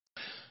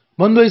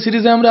বন্ধু, এই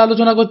সিরিজে আমরা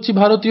আলোচনা করছি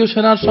ভারতীয়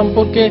সেনার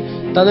সম্পর্কে,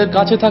 তাদের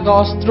কাছে থাকা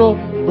অস্ত্র,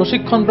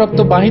 প্রশিক্ষণপ্রাপ্ত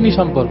বাহিনী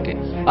সম্পর্কে।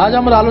 আজ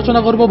আমরা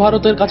আলোচনা করব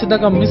ভারতের কাছে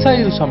থাকা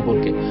মিসাইল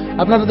সম্পর্কে।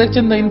 আপনারা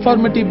দেখছেন দ্য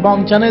ইনফরমেটিভ বং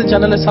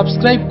চ্যানেলে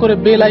সাবস্ক্রাইব করে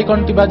বেল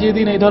আইকনটি বাজিয়ে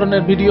দিন এই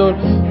ধরনের ভিডিওর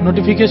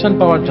নোটিফিকেশন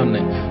পাওয়ার জন্য।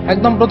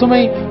 একদম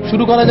প্রথমেই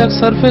শুরু করা যাক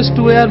সারফেস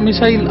টু এয়ার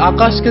মিসাইল।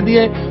 আকাশকে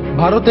দিয়ে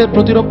ভারতের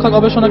প্রতিরক্ষা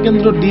গবেষণা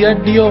কেন্দ্র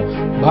ডিআরডিও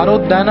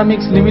ভারত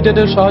ডায়নামিক্স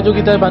লিমিটেডের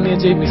সহযোগিতায়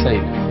বানিয়েছে এই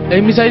মিসাইল।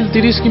 এই মিসাইল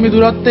 30 কিমি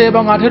দূরত্বে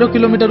এবং 18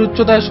 কিলোমিটার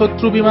উচ্চতায়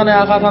শত্রু বিমানে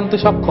আঘাত হানতে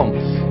সক্ষম।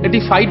 এটি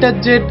fighter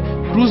jet,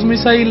 cruise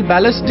missile,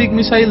 ballistic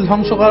missile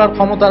ধ্বংস করার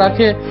ক্ষমতা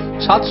রাখে।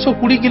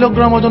 720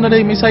 কিলোগ্রাম ওজনের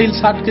এই মিসাইল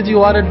 60 কেজি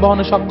ওয়ারেড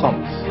বহনে সক্ষম।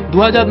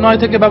 2009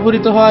 থেকে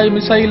ব্যবহৃত হওয়া এই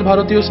মিসাইল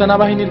ভারতীয়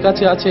সেনাবাহিনীর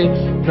কাছে আছে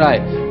প্রায়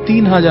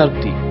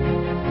 3000টি।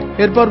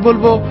 এরপর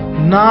বলবো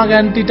নাগ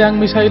অ্যান্টি ট্যাঙ্ক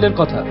মিসাইলের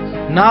কথা।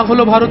 নাগ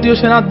হলো ভারতীয়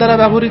সেনার দ্বারা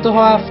ব্যবহৃত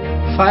হওয়া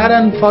ফায়ার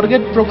অ্যান্ড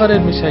ফরগেট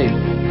প্রকারের মিসাইল,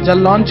 যা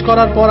লঞ্চ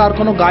করার পর আর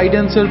কোনো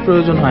গাইডেন্সের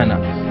প্রয়োজন হয় না।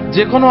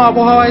 যে কোনো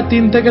আবহাওয়ায়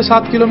 3 থেকে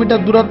 7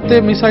 কিলোমিটার দূরত্বে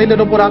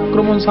মিসাইলের ওপর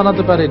আক্রমণ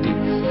শানাতে পারে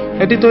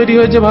এটি তৈরি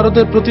হয়েছে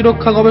ভারতের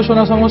প্রতিরক্ষা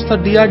গবেষণা সংস্থা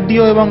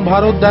ডিআরডিও এবং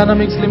ভারত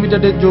ডায়নামিক্স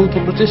লিমিটেডের যৌথ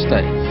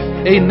প্রচেষ্টায়।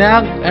 এই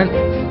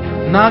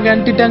নাগ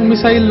অ্যান্টি ট্যাঙ্ক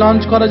মিসাইল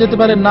লঞ্চ করা যেতে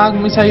পারে নাগ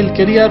মিসাইল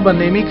ক্যারিয়ার বা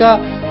নেমিকা,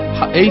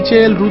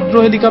 এইচএএল রুদ্র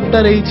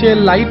helicopter, HAL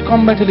light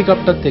combat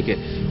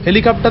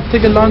helicopter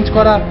থেকে লঞ্চ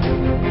করা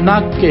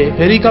নাগকে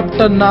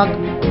হেলিকপ্টার নাগ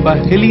বা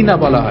হেলিনা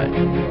বলা হয়।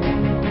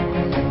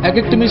 এক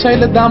একটি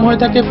মিসাইলের দাম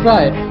হয়ে থাকে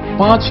প্রায়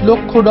 $5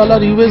 লক্ষ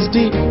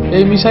ইউএসডি।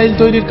 এই মিসাইল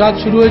তৈরির কাজ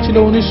শুরু হয়েছিল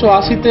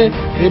 1980-তে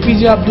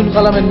এপিজে আব্দুল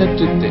কালামের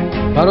নেতৃত্বে।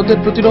 ভারতের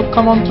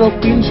প্রতিরক্ষা মন্ত্রক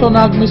 300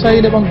 নাগ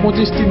মিসাইল এবং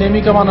 25টি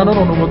নেমিকা বানানোর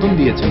অনুমোদন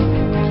দিয়েছে।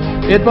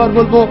 এরপর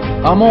বলবো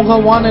আমোঘা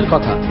 1 এর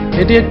কথা।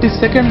 এটি একটি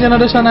second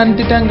generation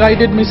anti tank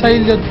guided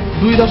missile, যা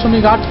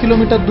 2.8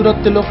 কিলোমিটার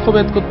দূরত্বে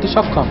লক্ষ্যভেদ করতে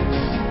সক্ষম।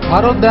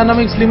 ভারত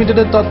ডায়নামিক্স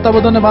লিমিটেডের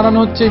তত্ত্বাবধানে বানানো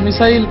হচ্ছে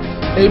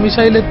এই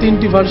মিসাইলের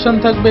 3টি ভার্সন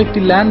থাকবে। একটি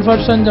ল্যান্ড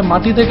ভার্সন, যা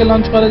মাটি থেকে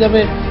লঞ্চ করা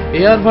যাবে;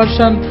 এয়ার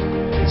ভার্সন,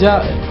 যা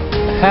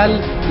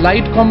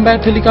লাইট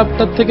কমব্যাট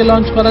হেলিকপ্টার থেকে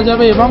লঞ্চ করা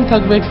যাবে; এবং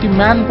থাকবে একটি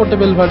ম্যান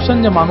পোর্টেবল ভার্সন,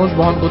 যা মানুষ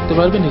বহন করতে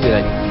পারবে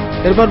নিজেরাই।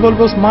 এরপর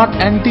বলবো স্মার্ট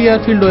অ্যান্টি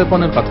এয়ারফিল্ড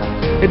ওয়েপনের কথা।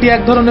 এটি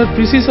এক ধরনের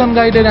প্রিসিশন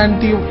গাইডেড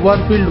অ্যান্টি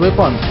ওয়ারফিল্ড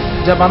ওয়েপন,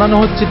 যা বানানো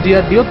হচ্ছে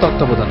ডিআরডিও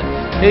তত্ত্বাবধানে।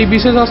 এই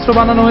বিশেষ অস্ত্র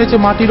বানানো হয়েছে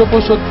মাটির ওপর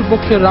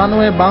শত্রুপক্ষের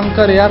রানওয়ে,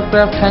 বাংকার,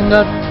 এয়ারক্রাফট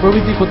হ্যাঙ্গার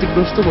প্রভৃতি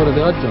ক্ষতিগ্রস্ত করে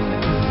দেওয়ার জন্য।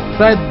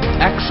 প্রায়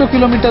 100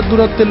 কিলোমিটার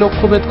দূরত্বে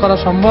লক্ষ্যভেদ করা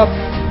সম্ভব।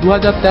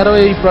 2013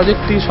 এই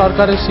প্রজেক্টটি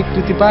সরকারের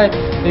স্বীকৃতি পায়।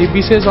 এই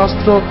বিশেষ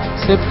অস্ত্র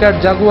সেফক্যাট,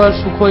 জাগুয়ার,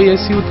 সুখোই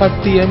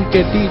SU-30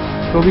 MKT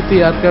প্রভৃতি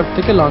এয়ারক্রাফট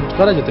থেকে লঞ্চ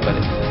করা যেতে পারে।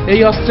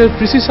 এই অস্ত্রের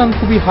প্রিসিশন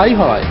খুবই হাই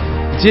হওয়ায়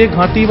যে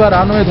ঘাঁটি বা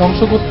রানওয়ে ধ্বংস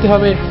করতে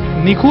হবে,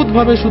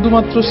 নিখুঁতভাবে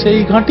শুধুমাত্র সেই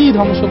ঘাঁটিই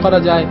ধ্বংস করা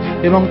যায়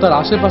এবং তার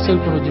আশেপাশের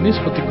কোনো জিনিস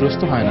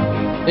ক্ষতিগ্রস্ত হয় না।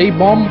 এই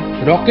বম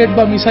রকেট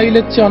বা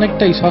মিসাইলের চেয়ে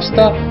অনেকটাই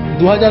সস্তা।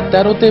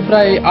 2013-তে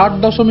প্রায়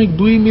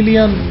 $8.2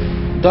 মিলিয়ন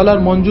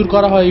মঞ্জুর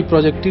করা হয় এই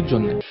প্রজেক্টটির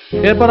জন্য।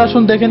 এরপর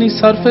আসুন দেখে নিই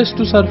সারফেস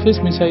টু সারফেস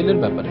মিসাইলের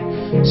ব্যাপারে।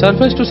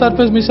 সারফেস টু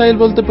সারফেস মিসাইল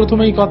বলতে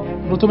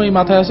প্রথমেই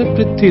মাথায় আসে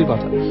পৃথ্বীর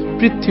কথা।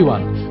 পৃথ্বী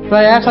 1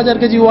 প্রায় 1000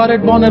 কেজি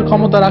ওয়ারেড বহনের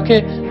ক্ষমতা রাখে।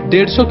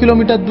 150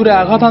 কিলোমিটার দূরে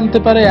আঘাত হানতে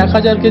পারে।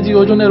 1000 কেজি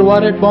ওজনের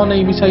ওয়ারেড বহন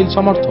এই মিসাইল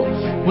সমর্থ।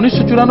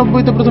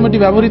 1994-তে প্রথম এটি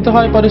ব্যবহৃত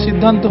হয়, পরে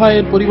সিদ্ধান্ত হয়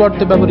এর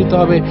পরিবর্তে ব্যবহৃত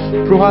হবে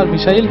প্রহার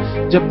মিসাইল,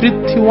 যা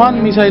পৃথ্বী 1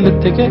 মিসাইলের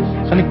থেকে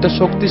খানিকটা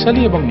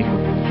শক্তিশালী এবং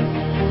নিখুঁত।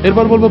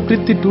 এরপর বলবো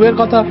পৃথ্বী 2 এর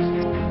কথা।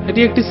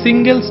 এটি একটি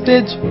single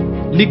stage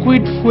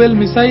liquid fuel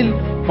missile,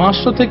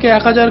 500 থেকে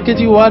 1000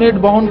 কেজি ওয়ারহেড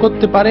বহন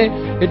করতে পারে।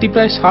 এটি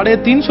প্রায়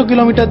 350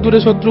 কিলোমিটার দূরে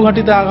শত্রু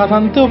ঘাঁটিতে আঘাত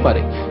হানতেও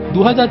পারে।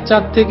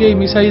 2004 থেকে এই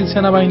মিসাইল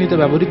সেনাবাহিনীতে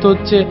ব্যবহৃত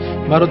হচ্ছে।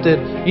 ভারতের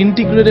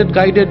integrated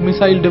guided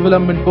missile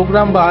development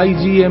programme বা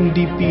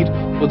IGMDPর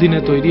অধীনে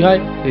তৈরি হয়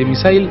এই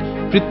মিসাইল।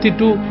 পৃথ্বী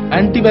 2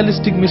 অ্যান্টি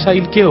ব্যালিস্টিক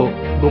মিসাইলকেও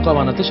বোকা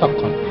বানাতে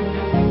সক্ষম।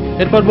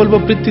 এরপর বলবো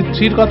পৃথ্বী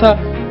 3 কথা।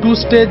 2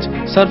 stage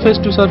surface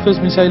two surface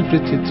missile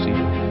Prithvi 3।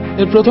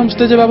 এর প্রথম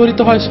স্টেজে ব্যবহৃত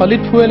হয়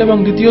সলিড ফুয়েল এবং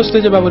দ্বিতীয়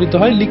স্টেজে ব্যবহৃত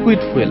হয়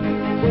লিকুইড ফুয়েল।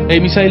 এই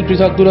মিসাইল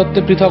পৃথক দূরত্বে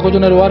পৃথক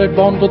ওজনের ওয়ারেড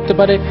বহন করতে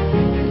পারে।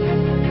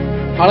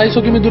 250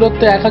 কিমি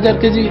দূরত্বে 1000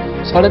 কেজি,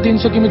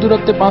 350 কিমি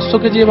দূরত্বে 500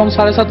 কেজি এবং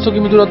 750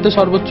 কিমি দূরত্বে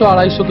সর্বোচ্চ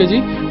 250 কেজি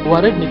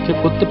ওয়ারেড নিক্ষেপ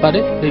করতে পারে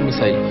এই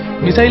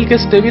মিসাইলকে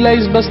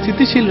স্টেবিলাইজ বা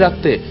স্থিতিশীল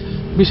রাখতে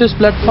বিশেষ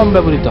প্ল্যাটফর্ম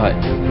ব্যবহৃত হয়।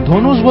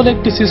 ধনুষ বলে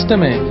একটি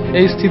সিস্টেমে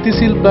এই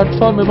স্থিতিশীল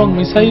প্ল্যাটফর্ম এবং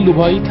মিসাইল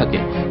উভয়ই থাকে।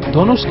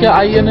 ধনুষকে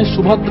INS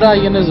সুভদ্রা,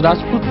 INS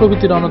রাজপুত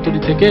প্রভৃতি রণতরী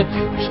থেকে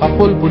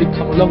সফল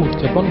পরীক্ষামূলক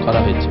উৎক্ষেপণ করা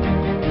হয়েছে।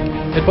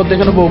 এরপর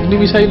দেখে নেব অগ্নি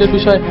মিসাইলের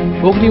বিষয়।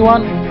 অগ্নি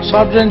 1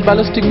 শর্ট রেঞ্জ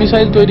ব্যালিস্টিক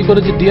মিসাইল তৈরি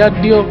করেছে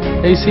ডিআরডিও।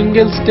 এই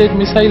সিঙ্গেল স্টেজ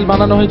মিসাইল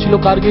বানানো হয়েছিল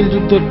কার্গিল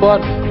যুদ্ধের পর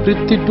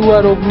পৃথ্বী 2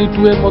 আর অগ্নি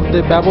 2 এর মধ্যে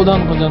ব্যবধান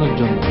ঘোচানোর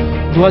জন্য।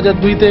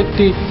 2002-তে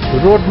একটি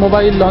রোড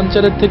মোবাইল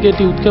লঞ্চারের থেকে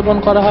এটি উৎক্ষেপণ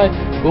করা হয়।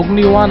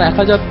 অগ্নি 1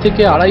 1000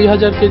 থেকে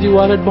 2500 কেজি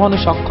ওয়ারহেড বহনে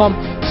সক্ষম।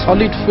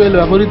 সলিড ফুয়েল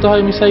ব্যবহৃত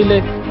হয় মিসাইলে।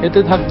 এতে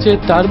থাকছে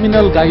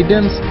টার্মিনাল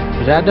গাইডেন্স,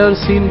 র্যাডার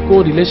সিন কো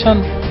রিলেশন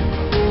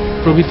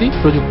প্রভৃতি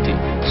প্রযুক্তি।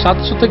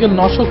 700 থেকে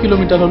 900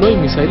 কিলোমিটার হলো এই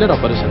মিসাইলের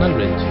অপারেশনাল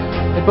রেঞ্জ।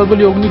 এরপর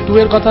বলি অগ্নি 2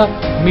 এর কথা।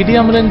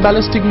 Medium range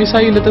ballistic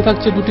missile. এতে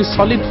থাকছে 2টি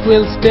সলিড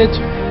ফুয়েল স্টেজ।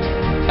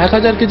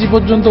 1000 কেজি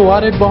পর্যন্ত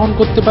ওয়ারহেড বহন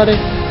করতে পারে।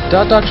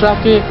 টাটা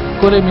ট্রাকে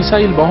করে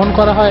মিসাইল বহন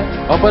করা হয়।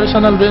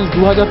 অপারেশনাল রেঞ্জ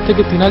 2000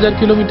 থেকে 3000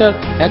 কিলোমিটার।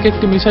 এক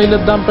একটি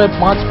মিসাইলের দাম প্রায়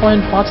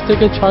 5.5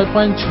 থেকে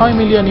 6.6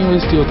 মিলিয়ন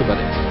ইউএসডি হতে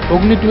পারে।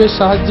 অগ্নি 2 এর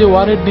সাহায্যে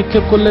ওয়ারহেড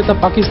নিক্ষেপ করলে তা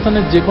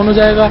পাকিস্তানের যে কোনো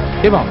জায়গা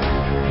এবং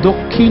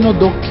দক্ষিণ ও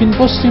দক্ষিণ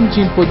পশ্চিম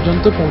চীন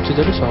পর্যন্ত পৌঁছে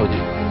যাবে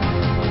সহজেই।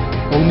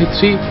 অগ্নি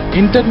 3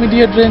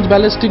 ইন্টারমিডিয়েট রেঞ্জ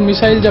ব্যালিস্টিক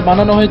মিসাইল, যা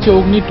বানানো হয়েছে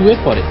অগ্নি 2 এর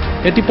পরে।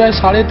 এটি প্রায়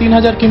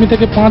 3500 কিমি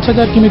থেকে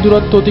 5000 কিমি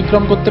দূরত্ব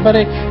অতিক্রম করতে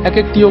পারে। এক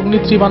একটি অগ্নি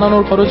 3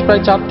 বানানোর খরচ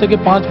প্রায় 4 থেকে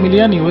 5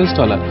 মিলিয়ন ইউএস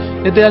ডলার।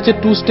 এতে আছে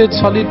 2 স্টেজ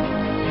সলিড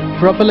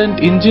প্রপেলেন্ট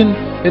ইঞ্জিন।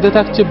 এতে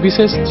থাকছে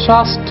বিশেষ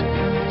থ্রাস্ট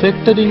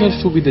ভেক্টরিং এর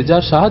সুবিধে,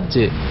 যার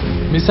সাহায্যে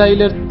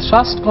মিসাইলের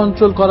থ্রাস্ট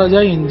কন্ট্রোল করা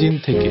যায় ইঞ্জিন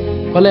থেকে,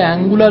 ফলে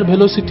অ্যাঙ্গুলার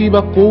ভেলোসিটি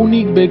বা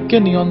কৌণিক বেগকে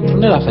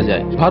নিয়ন্ত্রণে রাখা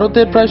যায়।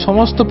 ভারতের প্রায়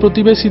সমস্ত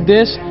প্রতিবেশী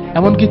দেশ,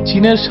 এমনকি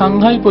চীনের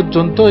সাংহাই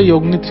পর্যন্ত এই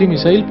অগ্নি 3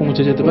 মিসাইল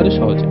পৌঁছে যেতে পারে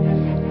সহজে।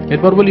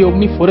 এরপর বলি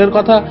অগ্নি 4 এর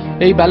কথা।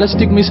 এই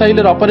ব্যালিস্টিক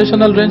মিসাইলের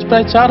অপারেশনাল রেঞ্জ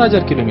প্রায়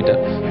 4000 কিলোমিটার।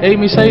 এই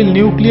মিসাইল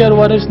নিউক্লিয়ার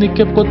ওয়ারেজ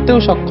নিক্ষেপ করতেও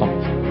সক্ষম।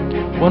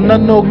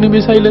 অন্যান্য অগ্নি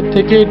মিসাইলের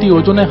থেকে এটি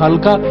ওজনে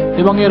হালকা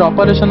এবং এর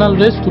অপারেশনাল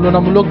রেঞ্জ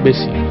তুলনামূলক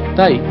বেশি।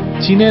 তাই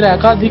চীনের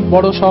একাধিক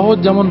বড় শহর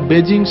যেমন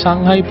বেজিং,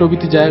 সাংহাই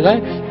প্রভৃতি জায়গায়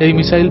এই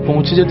মিসাইল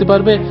পৌঁছে যেতে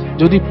পারবে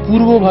যদি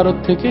পূর্ব ভারত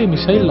থেকে এই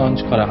মিসাইল লঞ্চ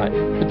করা হয়।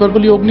 এরপর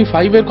বলি অগ্নি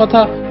 5 এর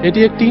কথা। এটি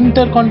একটি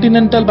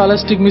ইন্টারকন্টিনেন্টাল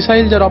ব্যালিস্টিক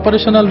মিসাইল, যার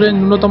অপারেশনাল রেঞ্জ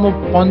ন্যূনতম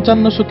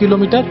 5500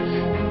 কিলোমিটার।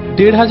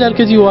 1500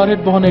 কেজি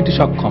ওয়ারহেড বহনে এটি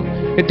সক্ষম।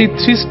 এটি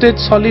 3 স্টেজ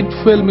সলিড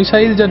ফুয়েল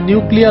মিসাইল, যা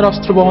নিউক্লিয়ার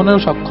অস্ত্র বহনেও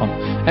সক্ষম।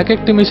 এক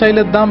একটি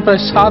মিসাইলের দাম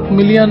প্রায় 7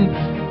 মিলিয়ন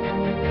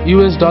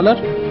ইউএস ডলার।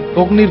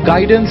 অগ্নির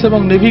গাইডেন্স এবং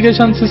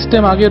নেভিগেশন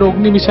সিস্টেম আগের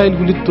অগ্নি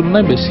মিসাইলগুলির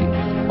তুলনায় বেশি।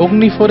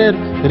 অগ্নি 4 এর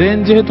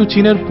রেঞ্জ যেহেতু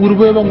চীনের পূর্ব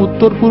এবং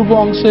উত্তর পূর্ব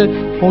অংশে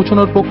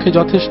পৌঁছানোর পক্ষে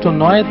যথেষ্ট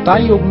নয়,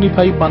 তাই অগ্নি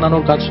 5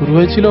 বানানোর কাজ শুরু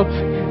হয়েছিল।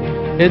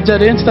 এর যা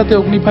রেঞ্জ, তাতে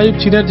অগ্নি 5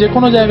 চীনের যে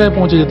কোনো জায়গায়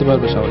পৌঁছে যেতে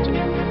পারবে সহজে।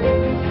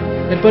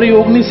 এরপরে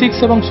অগ্নি 6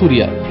 এবং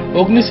সূর্যা।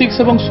 অগ্নি 6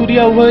 এবং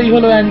সূর্যা উভয়ই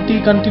হলো অ্যান্টি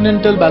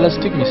কন্টিনেন্টাল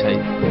ব্যালিস্টিক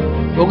মিসাইল।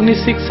 অগ্নি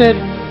 6 এর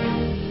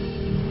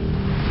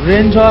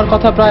রেঞ্জ হওয়ার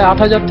কথা প্রায়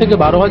 8000 থেকে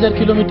 12000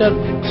 কিলোমিটার।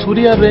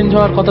 সূর্যার রেঞ্জ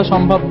হওয়ার কথা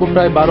সম্ভাব্য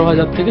প্রায়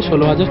 12000 থেকে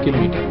 16000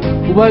 কিলোমিটার।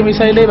 উভয়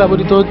মিসাইলেই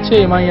ব্যবহৃত হচ্ছে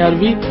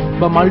MIRV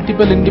বা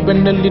মাল্টিপল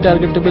ইন্ডিপেন্ডেন্টলি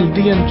টার্গেটেবল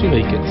রি এন্ট্রি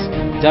ভেহিকেলস,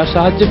 যার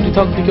সাহায্যে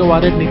পৃথক দিকে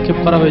ওয়ারহেড নিক্ষেপ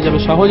করা হয়ে যাবে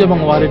সহজ এবং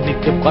ওয়ারহেড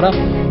নিক্ষেপ করা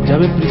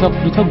যাবে পৃথক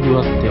পৃথক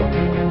দূরত্বেও।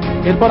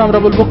 এরপর আমরা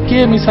বলবো কে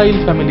মিসাইল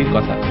ফ্যামিলির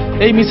কথা।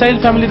 এই মিসাইল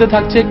ফ্যামিলিতে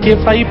থাকছে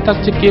K5,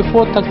 থাকছে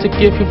K4, থাকছে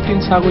K15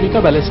 সাগরিকা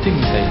ব্যালিস্টিক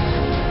মিসাইল।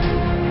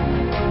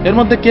 এর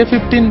মধ্যে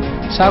K15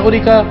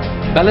 সাগরিকা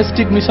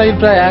ব্যালিস্টিক মিসাইল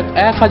প্রায়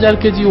 1000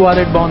 কেজি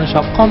ওয়ারহেড বহনে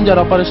সক্ষম, যার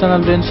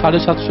অপারেশনাল রেঞ্জ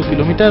 750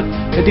 কিলোমিটার।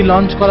 এটি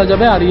লঞ্চ করা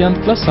যাবে আরিয়ান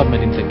প্লাস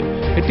সাবমেরিন থেকে।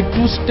 এটি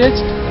 2 স্টেজ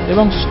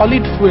এবং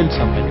সলিড ফুয়েল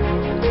সাবমেরিন।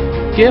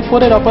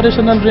 K4 এর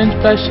অপারেশনাল রেঞ্জ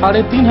প্রায়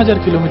 3500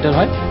 কিলোমিটার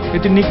হয়।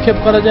 এটি নিক্ষেপ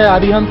করা যায়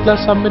আরিয়ান প্লাস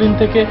সাবমেরিন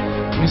থেকে।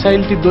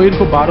 মিসাইলটির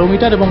দৈর্ঘ্য 12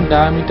 মিটার এবং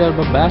ডায়ামিটার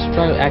বা ব্যাস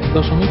প্রায়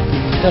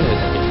 1.3 মিটার হয়ে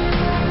থাকে।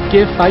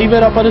 K5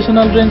 এর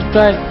অপারেশনাল রেঞ্জ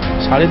প্রায়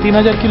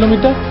 3500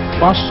 কিলোমিটার।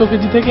 500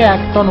 কেজি থেকে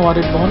 1 টন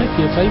ওয়ারহেড বহনে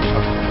K5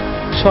 সক্ষম।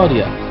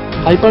 শৌর্য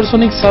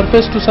hypersonic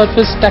surface two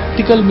surface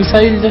tactical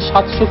missile, যা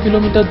 700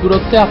 কিলোমিটার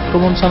দূরত্বে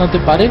আক্রমণ শানাতে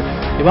পারে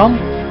এবং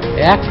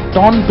 1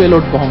 টন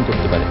পেলোড বহন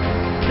করতে পারে।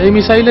 এই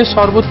মিসাইলের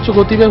সর্বোচ্চ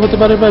গতিবেগ হতে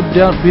পারে প্রায়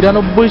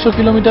 9200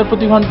 কিলোমিটার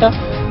প্রতি ঘন্টা।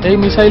 এই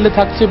মিসাইলে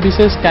থাকছে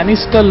বিশেষ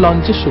ক্যানিস্টার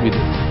লঞ্চের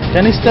সুবিধা।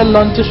 ক্যানিস্টার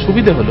লঞ্চের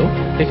সুবিধা হলো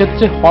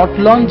এক্ষেত্রে হট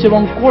লঞ্চ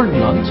এবং কোল্ড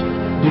লঞ্চ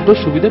দুটো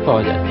সুবিধা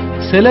পাওয়া যায়।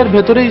 সেলের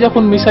ভেতরেই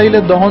যখন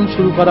মিসাইলের দহন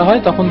শুরু করা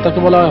হয় তখন তাকে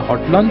বলা হয়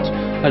হট লঞ্চ,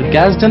 আর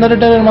গ্যাস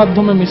জেনারেটরের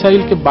মাধ্যমে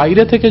মিসাইলকে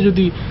বাইরে থেকে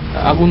যদি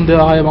আগুন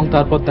দেওয়া হয় এবং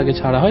তারপর তাকে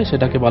ছাড়া হয়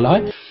সেটাকে বলা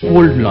হয়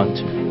কোল্ড লঞ্চ।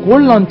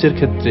 কোল্ড লঞ্চের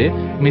ক্ষেত্রে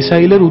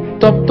মিসাইলের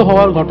উত্তপ্ত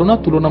হওয়ার ঘটনা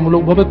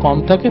তুলনামূলকভাবে কম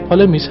থাকে,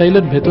 ফলে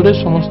মিসাইলের ভেতরের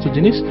সমস্ত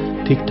জিনিস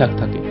ঠিকঠাক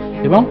থাকে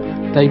এবং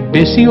তাই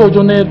বেশি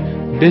ওজনের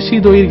বেশি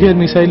দৈর্ঘ্যের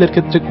মিসাইলের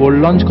ক্ষেত্রে কোল্ড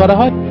লঞ্চ করা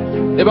হয়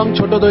এবং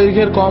ছোট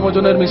দৈর্ঘ্যের কম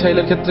ওজনের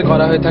মিসাইলের ক্ষেত্রে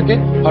করা হয়ে থাকে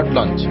হট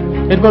লঞ্চ।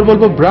 এরপর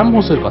বলবো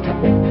ব্রাহ্মোসের কথা।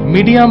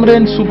 Medium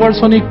range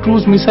supersonic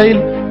cruise missile,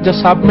 যা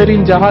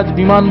সাবমেরিন, জাহাজ,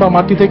 বিমান বা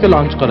মাটি থেকে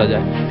লঞ্চ করা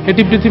যায়।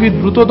 এটি পৃথিবীর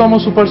দ্রুততম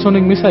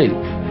সুপারসনিক মিসাইল।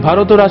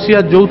 ভারত ও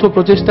রাশিয়ার যৌথ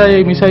প্রচেষ্টায়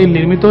এই মিসাইল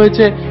নির্মিত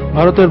হয়েছে।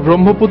 ভারতের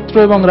ব্রহ্মপুত্র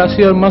এবং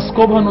রাশিয়ার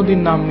মস্কোভা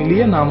নদীর নাম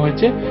মিলিয়ে নাম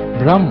হয়েছে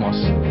ব্রাহ্মোস।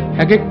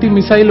 এক একটি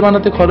মিসাইল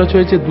বানাতে খরচ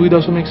হয়েছে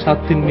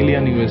 2.73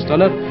 মিলিয়ন ইউএস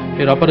ডলার।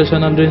 এর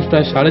অপারেশনাল রেঞ্জ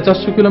প্রায়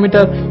 450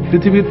 কিলোমিটার।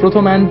 পৃথিবীর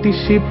প্রথম অ্যান্টি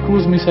শিপ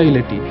ক্রুজ মিসাইল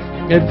এটি।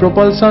 এর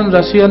প্রপালশন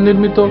রাশিয়ান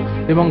নির্মিত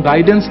এবং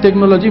গাইডেন্স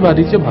টেকনোলজি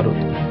বাড়িয়েছে ভারত।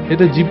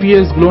 এতে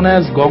জিপিএস,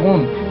 গ্লোন্যাস,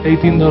 গগন এই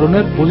 3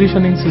 ধরনের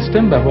পজিশনিং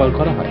সিস্টেম ব্যবহার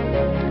করা হয়।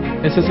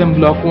 SSM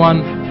block 1,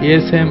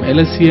 ASM,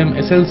 LSCM,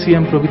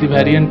 SLCM প্রভৃতি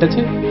ভ্যারিয়েন্ট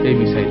আছে এই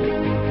মিসাইলে।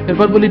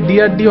 এরপর বলি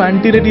DRDO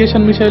অ্যান্টি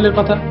রেডিয়েশন মিসাইলের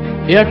কথা।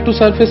 Air two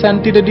surface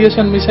anti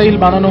radiation missile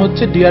বানানো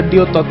হচ্ছে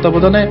DRDOর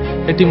তত্ত্বাবধানে।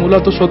 এটি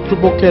মূলত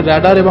শত্রুপক্ষের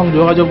রাডার এবং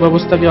যোগাযোগ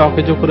ব্যবস্থাকে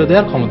অকেজো করে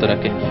দেওয়ার ক্ষমতা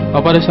রাখে।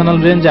 অপারেশনাল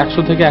রেঞ্জ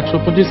 100 থেকে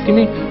 125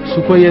 কিমি।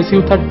 সুখোই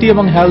SU-30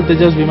 এবং হ্যাল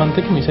তেজাস বিমান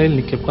থেকে মিসাইল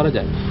নিক্ষেপ করা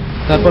যায়।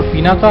 তারপর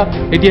পিনাকা,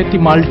 এটি একটি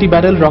মাল্টি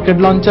ব্যারেল রকেট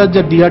লঞ্চার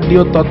যা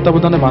ডিআরডিওর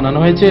তত্ত্বাবধানে বানানো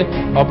হয়েছে।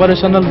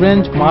 অপারেশনাল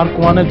রেঞ্জ মার্ক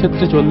 1 এর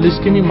ক্ষেত্রে 40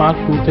 কিমি, মার্ক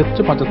 2 এর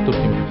ক্ষেত্রে 75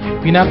 কিমি।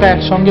 পিনাকা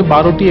একসঙ্গে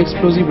 12টি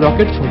এক্সপ্লোজিভ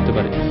রকেট ছুঁড়তে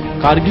পারে।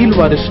 কার্গিল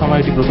ওয়ারের সময়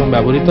এটি প্রথম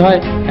ব্যবহৃত হয়।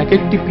 এক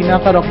একটি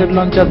পিনাকা রকেট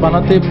লঞ্চার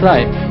বানাতে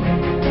প্রায়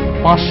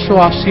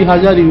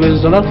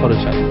 $580,000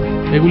 খরচ হয়।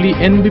 এগুলি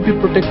এনবিপি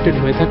প্রোটেক্টেড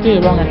হয়ে থাকে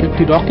এবং এক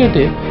একটি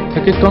রকেটে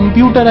থাকে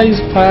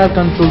computerised fire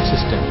control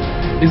system.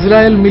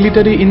 Israel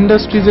military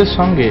ইন্ডাস্ট্রিজের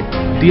সঙ্গে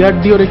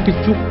ডিআরডিওর একটি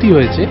চুক্তি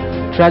হয়েছে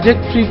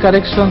ট্র্যাজেক্টরি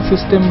কারেকশন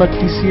সিস্টেম বা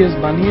টিসিএস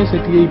বানিয়ে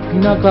সেটি এই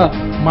পিনাকা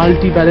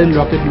মাল্টি ব্যারেল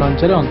রকেট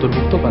লঞ্চারে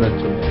অন্তর্ভুক্ত করার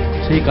জন্য।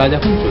 সেই কাজ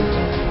এখন চলছে।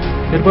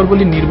 এরপর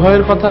বলি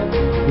নির্ভয়ের কথা।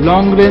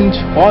 Long range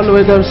all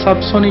weather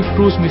subsonic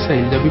cruise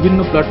missile, যা বিভিন্ন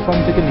প্ল্যাটফর্ম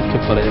থেকে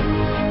নিক্ষেপ করা যাবে।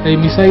 এই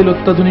মিসাইল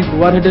অত্যাধুনিক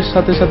ওয়ারহেডের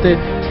সাথে সাথে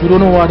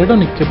পুরনো ওয়ারহেডও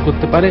নিক্ষেপ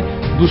করতে পারে।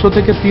 200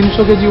 থেকে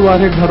 300 কেজি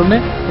ওয়ারহেড ধরনে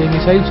এই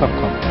মিসাইল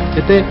সক্ষম।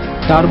 এতে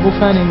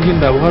টার্বোফ্যান ইঞ্জিন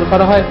ব্যবহার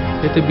করা হয়।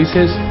 এতে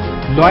বিশেষ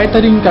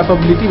লয়টারিং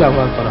ক্যাপাবিলিটি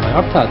ব্যবহার করা হয়,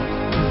 অর্থাৎ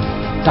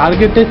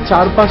টার্গেটের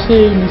চারপাশে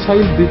এই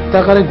মিসাইল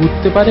বৃত্তাকারে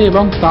ঘুরতে পারে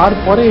এবং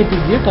তারপরে এটি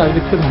গিয়ে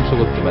টার্গেটকে ধ্বংস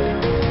করতে পারে।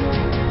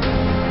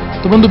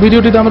 তো বন্ধু,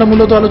 ভিডিওটিতে আমরা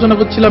মূলত আলোচনা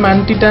করছিলাম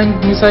anti tank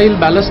missile,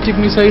 ballistic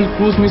missile,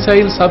 cruise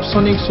missile,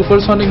 subsonic,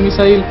 supersonic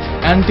missile,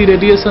 anti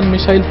radiation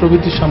missile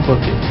প্রভৃতির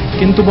সম্পর্কে।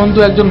 কিন্তু বন্ধু,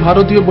 একজন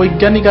ভারতীয়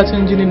বৈজ্ঞানিক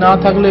আছেন যিনি না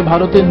থাকলে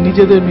ভারতের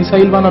নিজেদের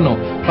মিসাইল বানানো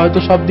হয়তো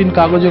সব দিন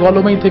কাগজে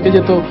কলমেই থেকে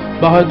যেত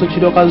বা হয়তো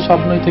চিরকাল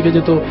স্বপ্নই থেকে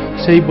যেত।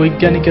 সেই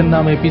বৈজ্ঞানিকের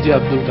নাম এপিজে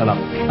আব্দুল কালাম।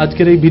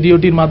 আজকের এই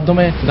ভিডিওটির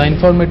মাধ্যমে দ্য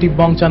ইনফরমেটিভ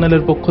বং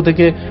চ্যানেলের পক্ষ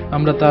থেকে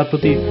আমরা তার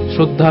প্রতি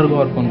শ্রদ্ধার্ঘ্য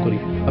অর্পণ করি।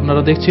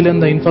 আপনারা দেখছিলেন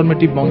দ্য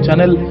ইনফরমেটিভ বং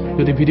চ্যানেল।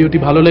 যদি ভিডিওটি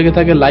ভালো লেগে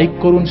থাকে লাইক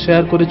করুন,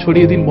 শেয়ার করে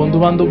ছড়িয়ে দিন বন্ধু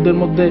বান্ধবদের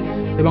মধ্যে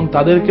এবং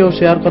তাদেরকেও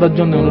শেয়ার করার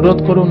জন্য অনুরোধ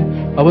করুন।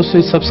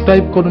 অবশ্যই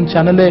সাবস্ক্রাইব করুন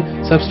চ্যানেলে,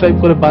 সাবস্ক্রাইব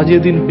করে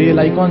বাজিয়ে দিন বেল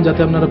আইকন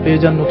যাতে আপনারা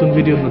পেয়ে যান নতুন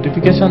ভিডিওর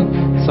নোটিফিকেশন।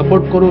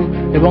 সাপোর্ট করুন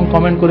এবং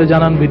কমেন্ট করে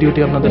জানান ভিডিওটি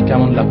আপনাদের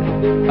কেমন লাগলো।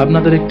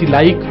 আপনাদের একটি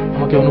লাইক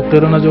আমাকে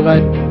অনুপ্রেরণা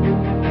যোগায়।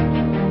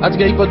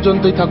 আজকে এই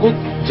পর্যন্তই থাকুক।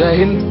 জয়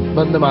হিন্দ,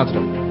 বন্দে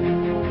মাতরম।